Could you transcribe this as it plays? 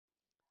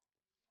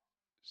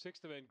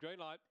Sixth event, green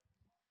light.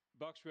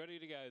 Box ready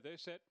to go. They're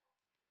set.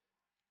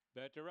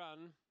 About to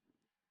run.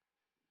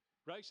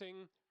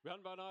 Racing.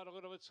 Run by night a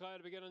little bit slow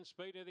to begin and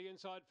speed to the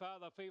inside.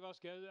 Father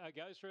Fevos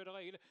goes through to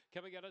lead.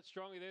 Coming at it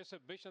strongly there.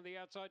 Submission to the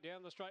outside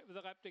down the straight with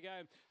a lap to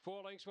go.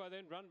 4 lengths away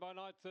then. Run by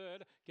night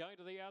third. Going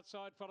to the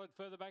outside. Followed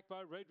further back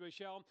by Red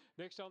Rochelle.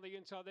 Next on the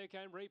inside there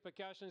came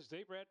Repercussions.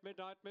 Deeper at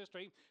Midnight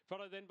Mystery.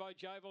 Followed then by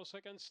Joval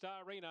second.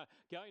 Starina.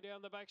 Going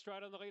down the back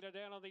straight and the leader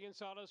down on the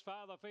inside as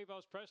Father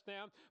Fevos pressed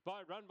now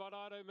by Run by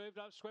Night who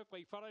moved up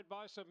swiftly. Followed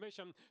by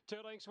Submission.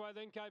 2 lengths away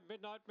then came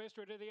Midnight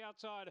Mystery to the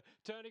outside.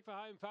 Turning for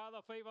home.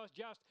 Father Fevos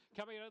just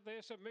coming at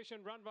their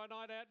Submission. Run by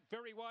Night out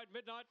very wide.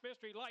 Midnight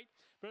Mystery late,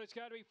 but it's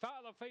going to be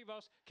Father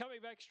Fevos coming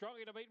back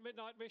strongly to beat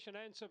Midnight Mission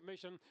and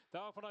Submission. They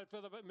were followed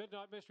further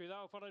Midnight Mystery. They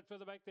were followed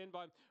further back then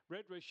by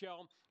Red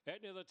Rochelle.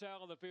 Out near the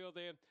tail of the field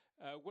there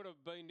would have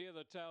been near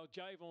the tail.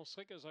 Javon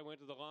Slick as they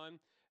went to the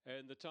line,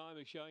 and the time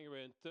is showing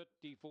around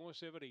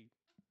 34.70.